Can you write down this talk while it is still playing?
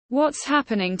What's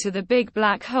happening to the big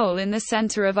black hole in the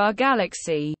center of our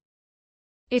galaxy?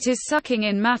 It is sucking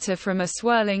in matter from a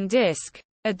swirling disk,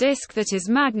 a disk that is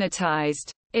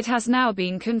magnetized. It has now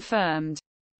been confirmed.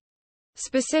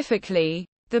 Specifically,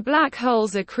 the black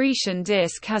hole's accretion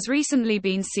disk has recently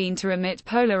been seen to emit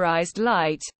polarized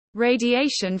light,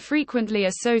 radiation frequently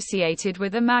associated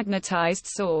with a magnetized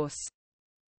source.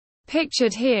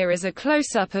 Pictured here is a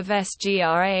close-up of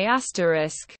Sgr A*,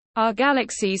 our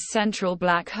galaxy's central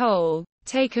black hole,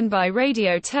 taken by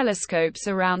radio telescopes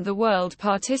around the world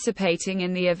participating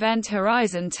in the Event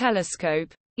Horizon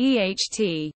Telescope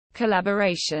 (EHT)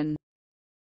 collaboration.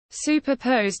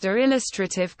 Superposed are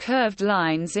illustrative curved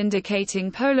lines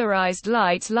indicating polarized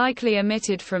light likely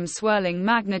emitted from swirling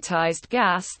magnetized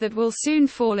gas that will soon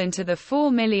fall into the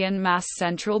 4 million mass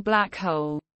central black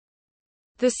hole.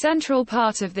 The central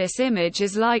part of this image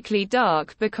is likely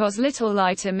dark because little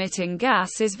light-emitting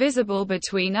gas is visible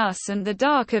between us and the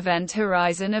dark event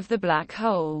horizon of the black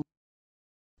hole.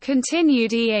 Continued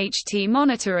EHT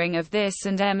monitoring of this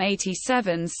and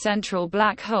M87's central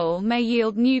black hole may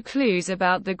yield new clues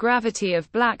about the gravity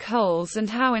of black holes and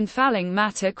how infalling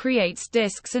matter creates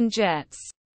disks and jets.